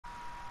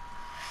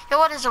Yo,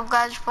 what is up,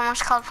 guys?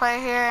 Bonus cosplayer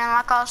here, and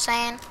like I was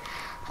saying,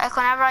 like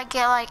whenever I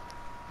get like,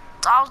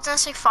 I was gonna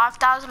say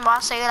 5,000, but I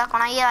say like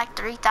when I get like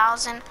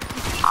 3,000,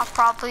 I'll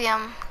probably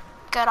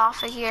get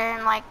off of here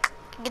and like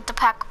get the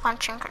pack of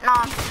punching. No,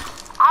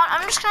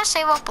 I'm just gonna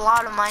save up a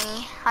lot of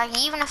money. Like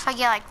even if I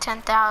get like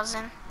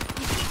 10,000,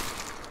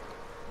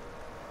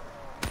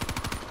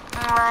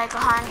 like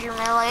 100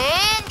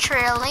 million,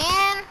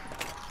 trillion.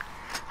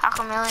 Like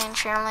a million,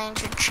 trillion,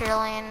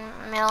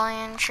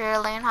 million,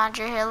 trillion,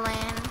 100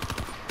 billion.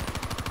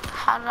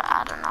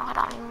 I don't know what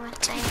I'm even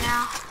saying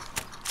now.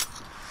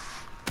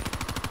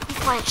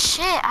 Wait,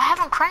 shit, I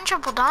haven't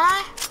crunchable, don't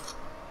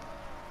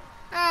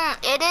I?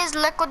 It is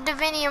liquid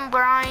divinium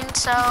grind,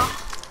 so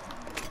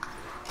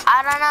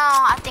I don't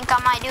know. I think I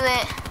might do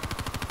it.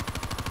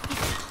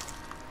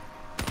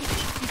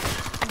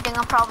 I think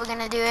I'm probably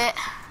gonna do it.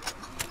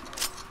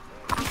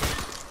 I'm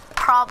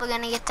probably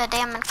gonna get the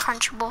damn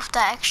crunchable with the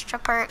extra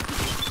perk.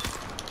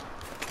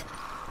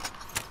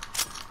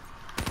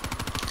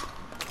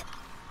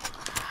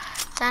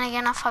 Then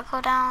again, if I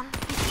go down,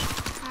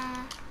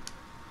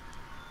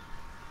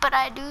 but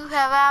I do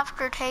have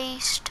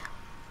aftertaste.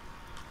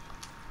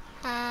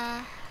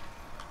 I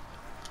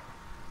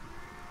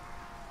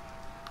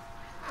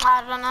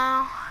don't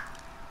know.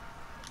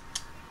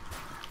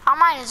 I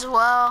might as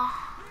well.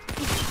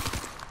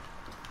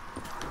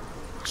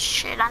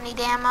 Shit, I need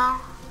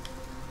ammo.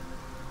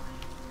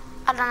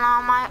 I don't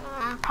know.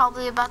 I'm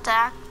probably about to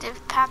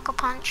active pack a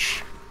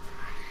punch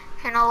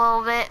in a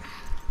little bit.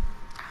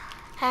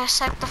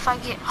 Except if I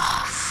get,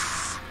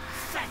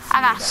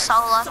 I got so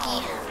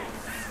lucky.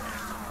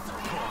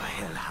 Poor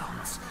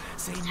hellhounds,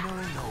 they know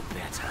no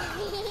better.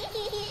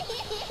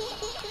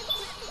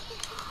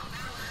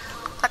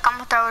 Like I'm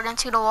gonna throw it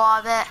into the wall,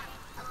 I bet.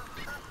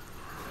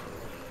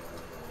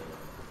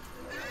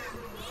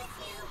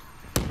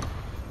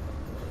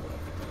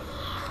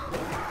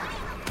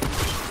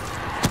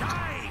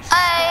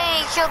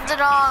 Hey, killed the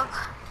dog.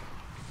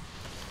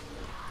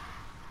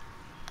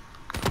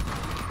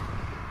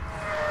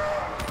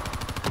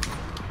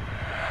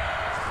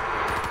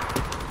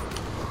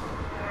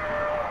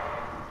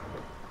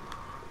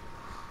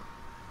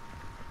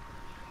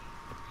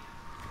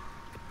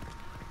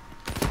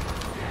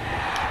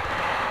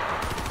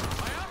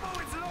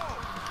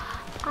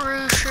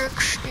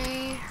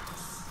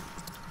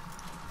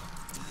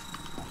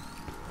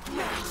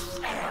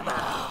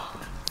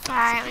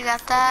 Alright, we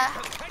got that.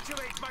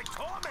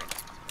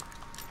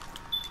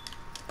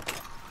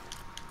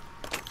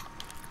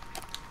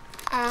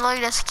 And we'll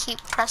just keep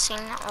pressing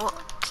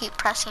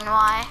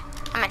Y.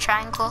 I'm a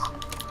triangle.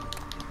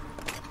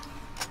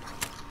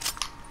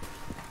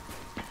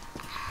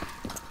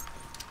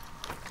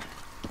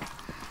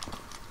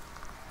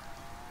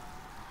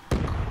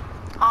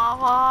 Oh,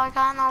 well, I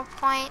got no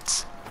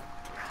points.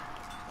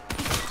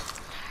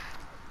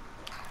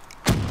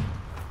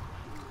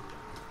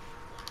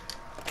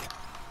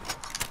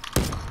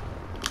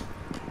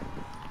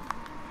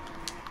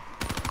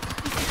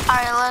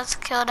 Alright, let's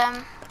kill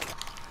them.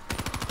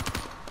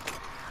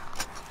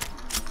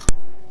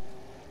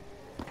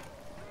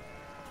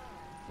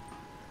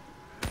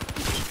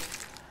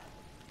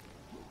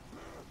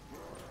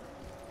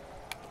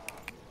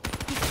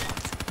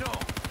 No,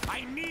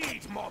 I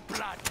need more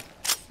blood.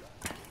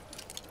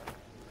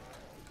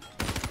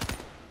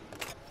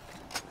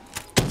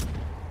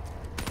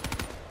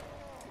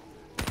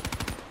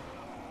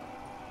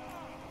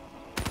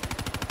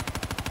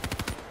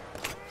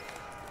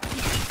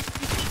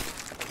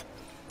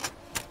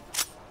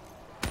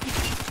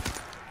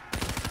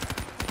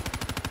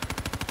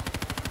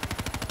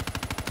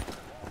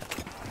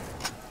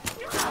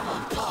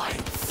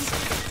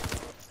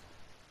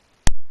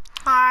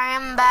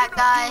 I'm back,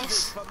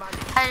 guys.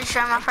 I just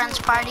joined my friend's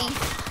party.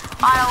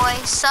 By the way,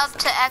 sub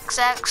to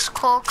XX,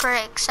 Cool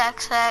Cricks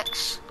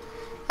XX.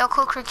 Yo,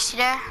 Cool Cricks, you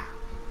there?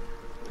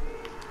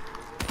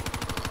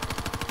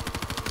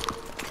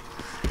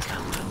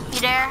 You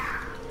there?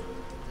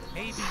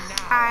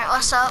 Alright,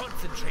 what's up?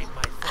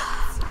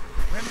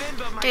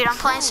 Dude,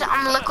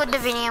 I'm liquid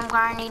divinium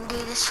grinding,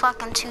 dude. This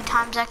fucking 2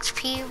 times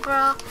XP,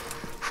 bro.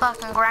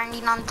 Fucking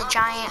grinding on the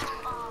giant.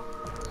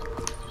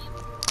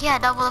 Yeah,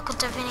 double liquid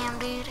divinium,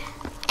 dude.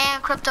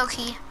 And crypto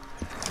key.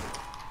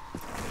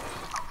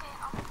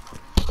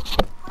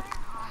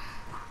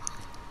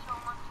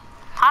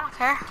 I don't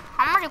care.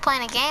 I'm already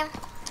playing a game.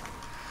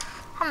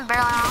 I'm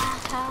barely on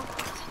tab.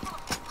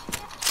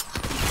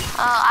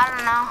 I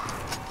don't know.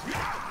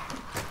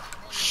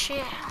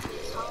 Shit.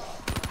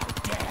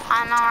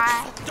 I know,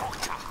 right?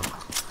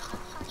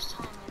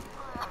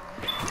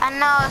 I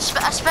know,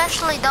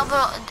 especially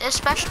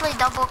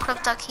double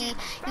crypto key.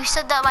 You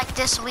said that like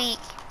this week.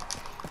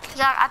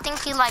 Yeah, I think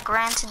he like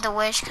granted the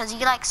wish because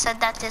he like said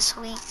that this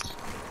week.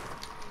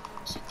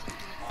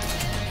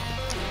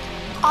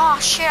 Oh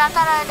shit, I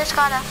thought I just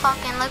got a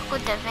fucking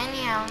liquid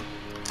divinium,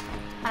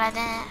 but I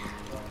didn't.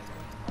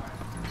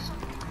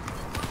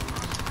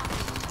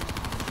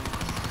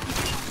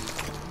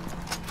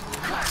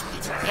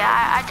 Yeah,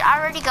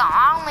 I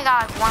only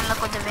got like 1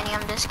 liquid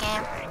divinium this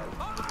game.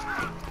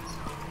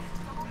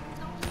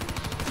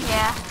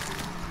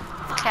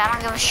 Okay, I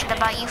don't give a shit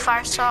about you,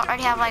 Fire Salt. I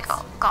already have like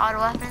god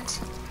weapons.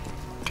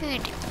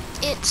 Dude,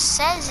 it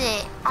says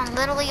it on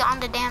literally on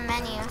the damn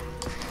menu.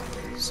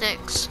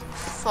 6,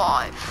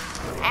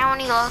 5. And when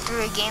you go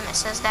through a game, it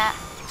says that.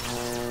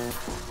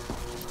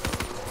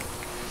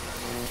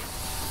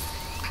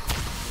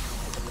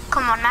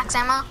 Come on, max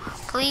ammo.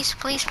 Please,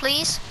 please,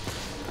 please.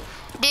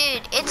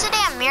 Dude, it's a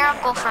damn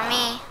miracle for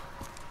me.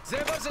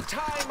 There was a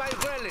time I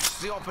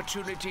relished the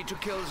opportunity to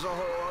kill the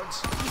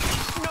hordes.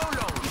 No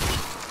longer.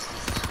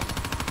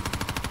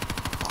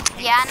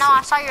 Yeah, I know,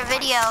 I saw your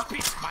video.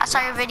 I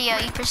saw your video,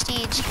 you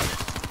prestige.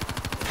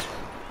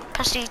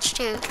 Prestige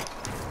 2.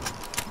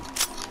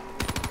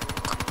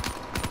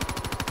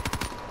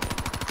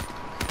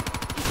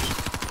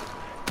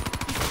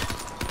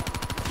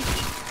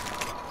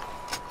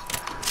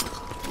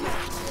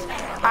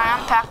 Alright,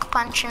 I'm pack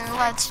punching.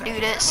 Let's do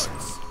this.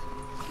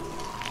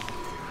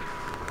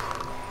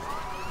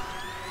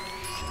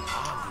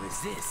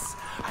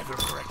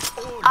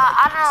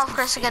 I don't know if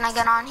Chris is gonna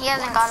get on. He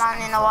hasn't got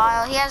on in a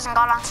while. He hasn't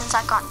got on since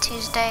like on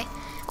Tuesday.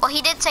 Well,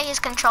 he did say his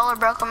controller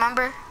broke,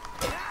 remember?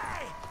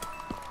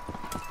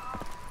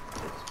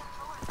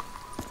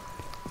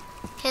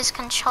 His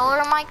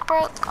controller mic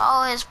broke?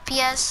 Oh, his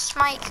PS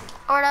mic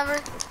or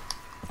whatever.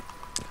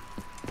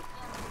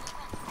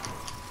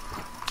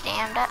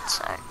 Damn, that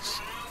sucks.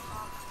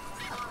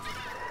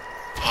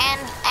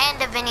 And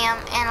Divinium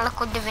and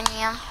Liquid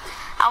Divinium.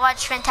 I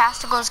watched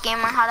Fantastical's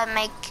Gamer how to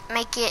make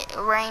it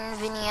rain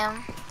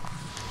Vinium.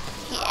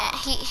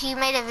 He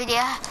made a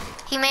video.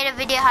 He made a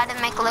video how to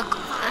make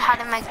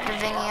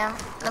Divinium,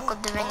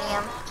 Liquid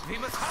Divinium. We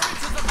must hurry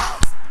to the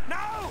boss.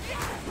 No!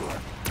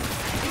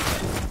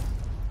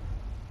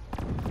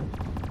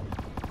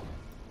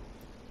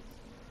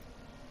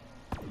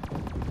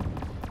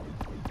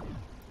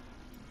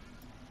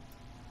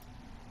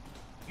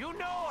 You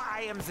know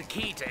I am the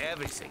key to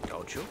everything,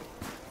 don't you?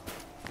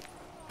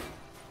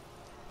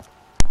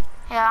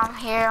 Yeah, I'm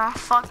here. My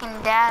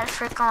fucking dad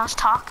freaking was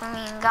talking to me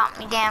and got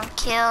me damn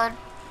killed.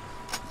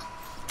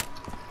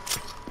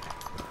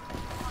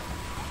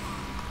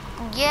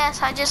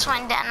 Yes, I just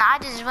went down. I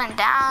just went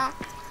down.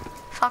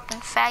 Fucking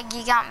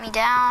faggy got me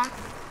down.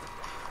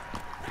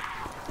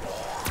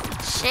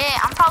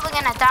 Shit, I'm probably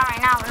gonna die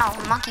right now. No,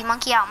 monkey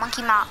out,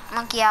 monkey out,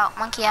 monkey out,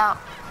 monkey out.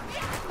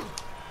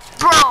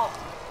 Bro!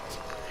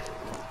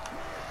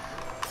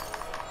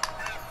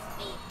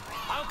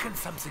 How can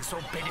something so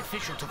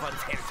beneficial to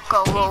one's health?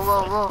 Go, whoa,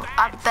 whoa, whoa.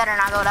 I better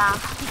not go down.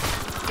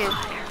 Dude.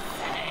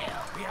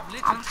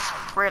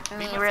 Rip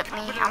me.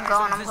 I'm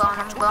going.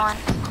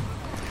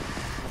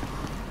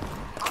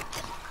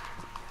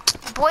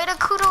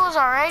 Pt2 was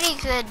already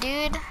good,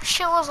 dude.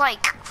 Shit was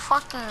like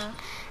freaking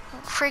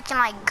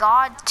like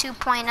God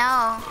 2.0.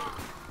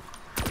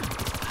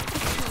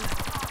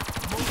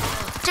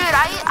 Dude,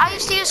 I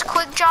used to use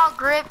quick draw,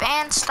 grip,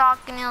 and stock,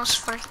 and it was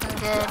freaking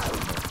good.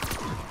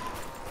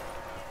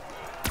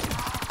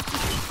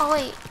 Oh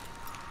wait.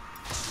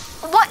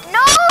 What?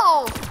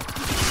 No!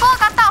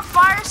 Fuck, I thought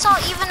Fire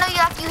Assault, even though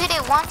you hit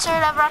it once or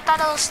whatever, I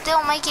thought it would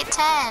still make it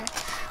 10.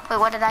 Wait,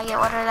 what did I get?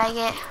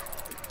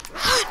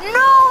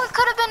 No, it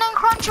could have been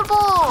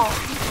uncrunchable.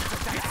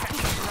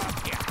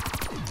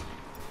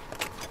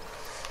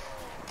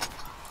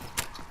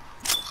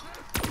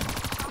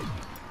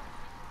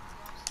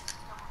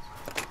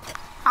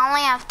 I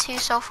only have 2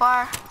 so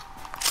far.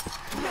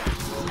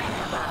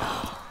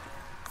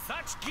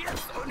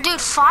 Dude,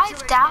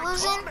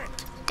 5,000?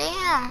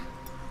 Damn.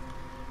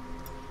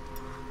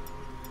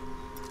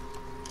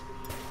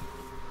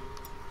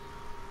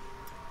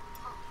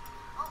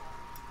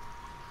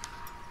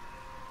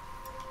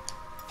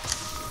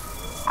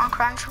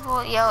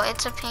 Uncrunchable, yo,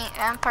 it's a pink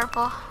and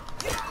purple.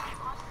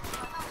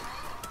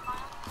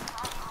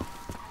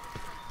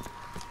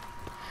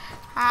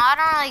 I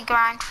don't really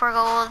grind for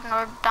gold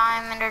or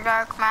diamond or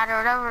dark matter,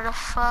 whatever the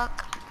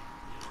fuck.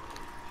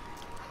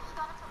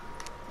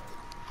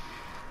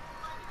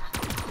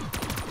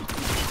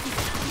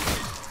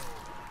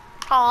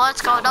 Oh,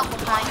 let's go double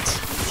points.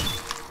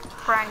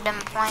 Random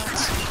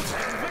points.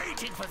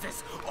 Waiting for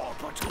this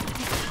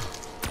opportunity.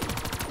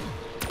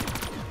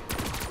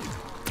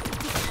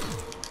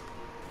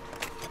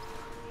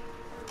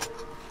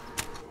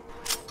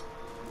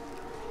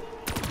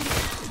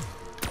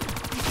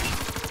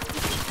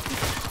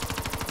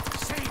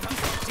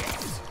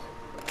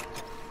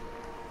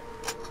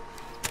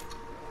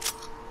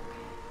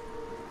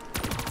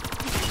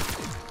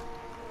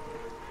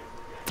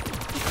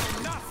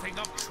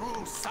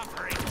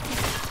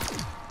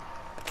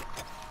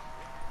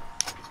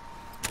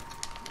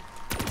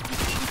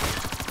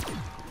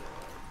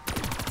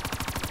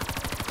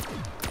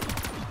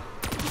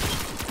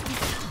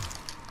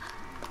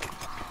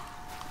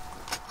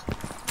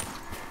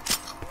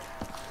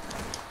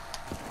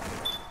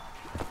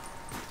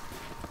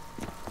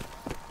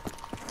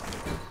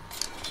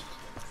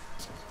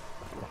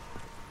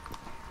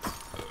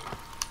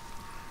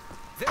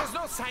 There's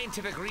no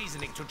scientific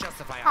reasoning to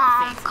justify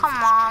our faith. Come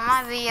on,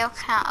 my video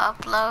can't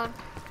upload.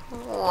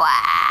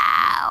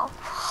 Wow.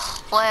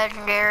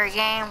 Legendary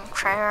game,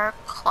 Treyarch,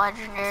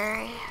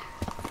 legendary.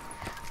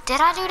 Did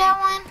I do that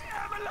one?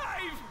 I'm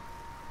alive.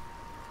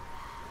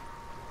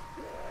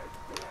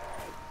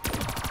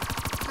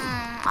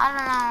 I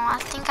don't know. I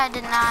think I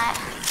did not.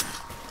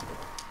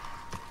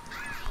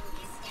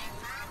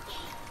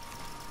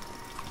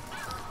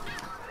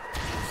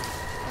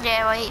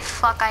 Yeah, wait,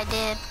 fuck, I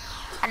did.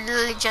 I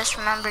literally just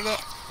remembered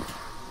it.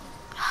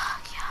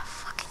 Yeah,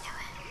 fucking do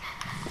it.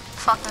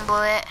 Fucking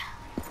blew it.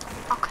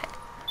 Okay.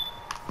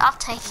 I'll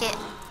take it.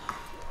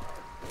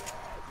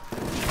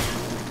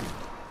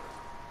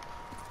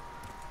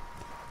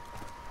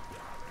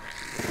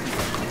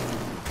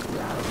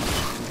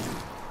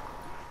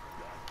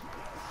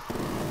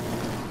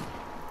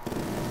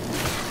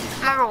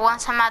 Remember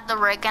once I'm at the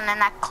rig and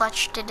then I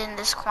clutched it in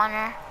this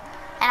corner.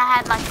 And I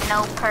had like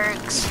no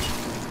perks.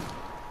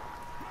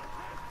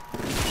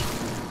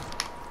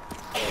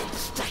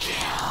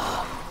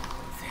 Insta-kill.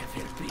 There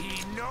will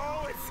be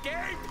no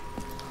escape.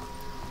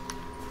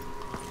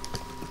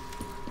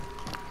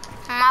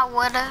 I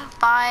would've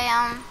buy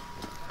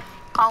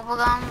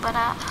bubblegum, but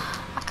I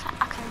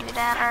can do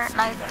that, or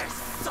like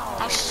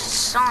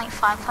it's only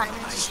 500.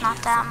 It's not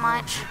that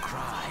much.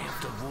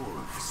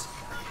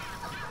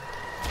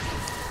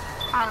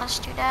 Alright, let's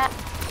do that.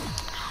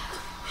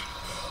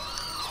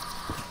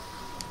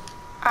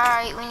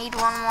 Alright, we need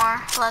one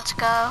more. Let's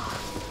go.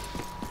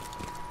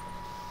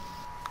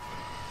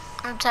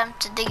 I'm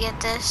tempted to get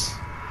this.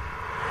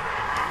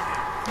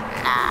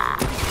 Nah.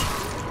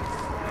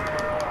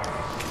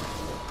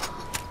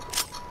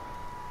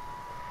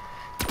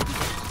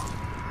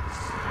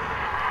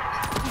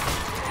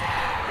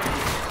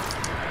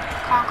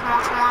 Come on, come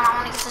on, come on. I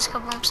want to get this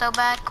kaboom so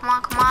bad. Come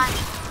on, come on.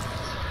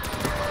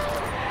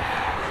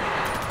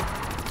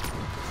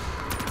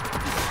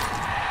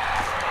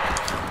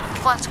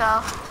 Let's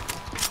go.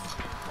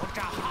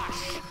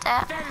 Get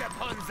that.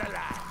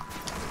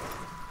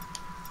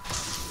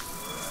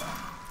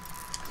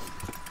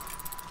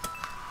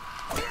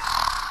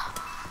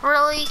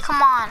 Really?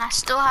 Come on. I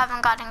still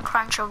haven't gotten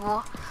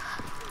crunchable.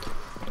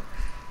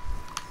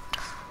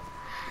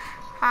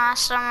 I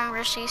still remember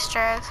this Easter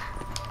egg.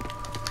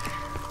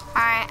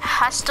 Alright.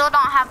 I still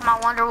don't have my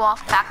Wonder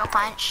Wolf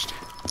Pack-a-Punched.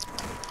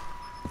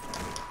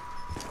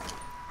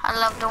 I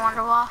love the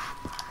Wonder Wolf.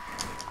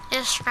 It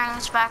just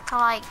brings back to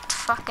like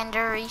fucking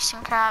Darius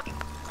and crap.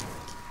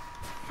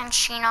 And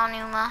Shino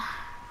Numa.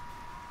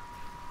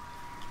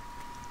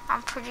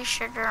 I'm pretty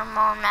sure there are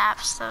more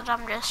maps that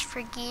I'm just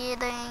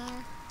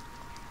forgetting.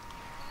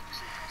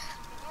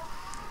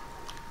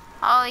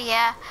 Oh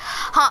yeah.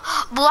 Huh,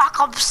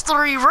 Black Ops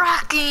 3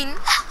 Wrecking.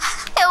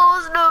 It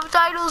was the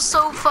title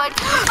so fun.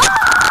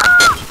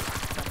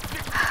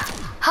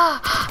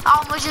 I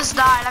almost just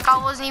died, like I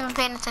wasn't even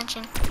paying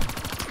attention.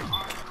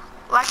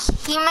 Like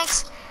he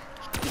makes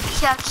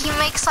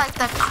like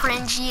the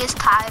cringiest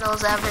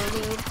titles ever,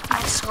 dude.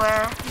 I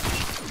swear.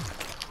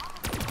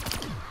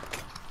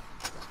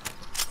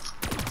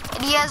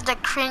 And he has the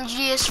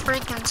cringiest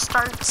freaking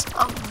starts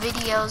of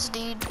videos,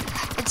 dude.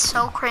 It's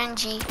so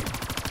cringy.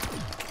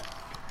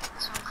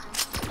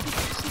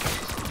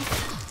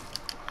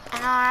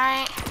 And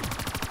alright.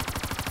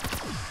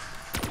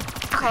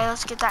 Okay,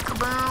 let's get that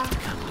kaboom.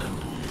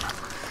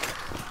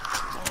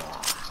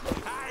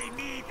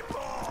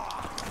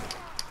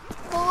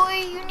 Boy,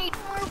 you need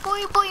more.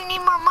 Boy, you need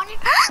more money.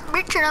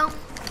 Bitch, you know.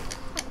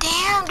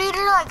 Damn, dude,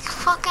 they're like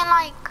fucking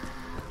like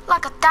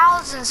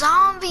 1,000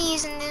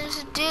 zombies, and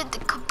this dude, the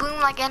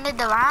kaboom like ended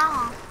the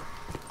round.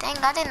 Dang,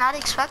 I did not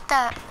expect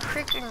that.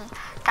 Freaking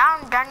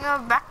damn, Daniel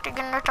back to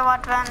get to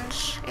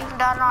advance. Even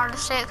though I don't know how to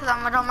say it because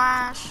I'm a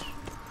dumbass.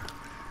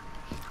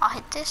 I'll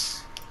hit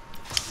this.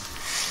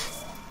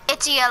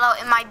 It's yellow.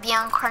 It might be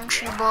on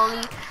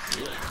Crunchable.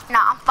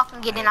 Nah, I'm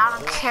fucking getting. I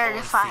don't care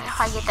if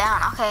I get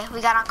down. Okay,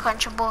 we got on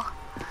Crunchable.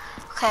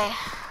 Okay.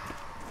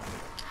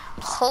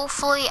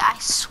 Hopefully, I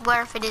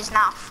swear if it is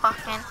not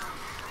fucking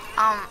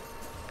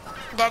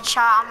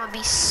Deadshot, I'm gonna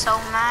be so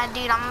mad,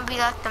 dude. I'm gonna be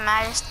like the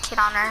maddest kid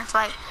on earth.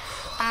 Like,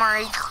 I'm gonna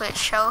rage quit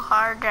so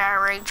hard that I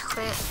rage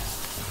quit.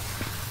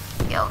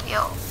 Yo.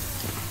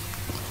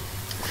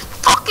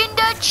 Fucking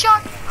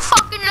Deadshot.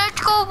 Fucking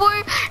let's go,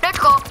 boy. Let's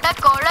go.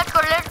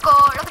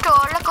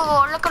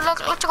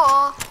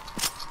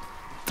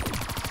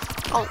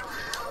 Oh,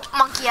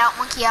 monkey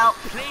out.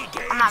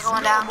 I'm not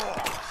going down.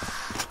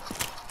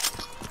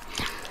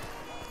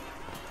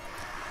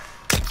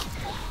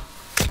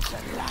 The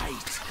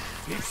light,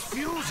 it's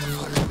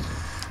beautiful.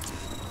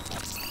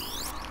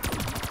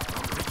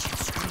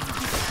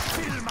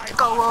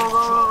 Go.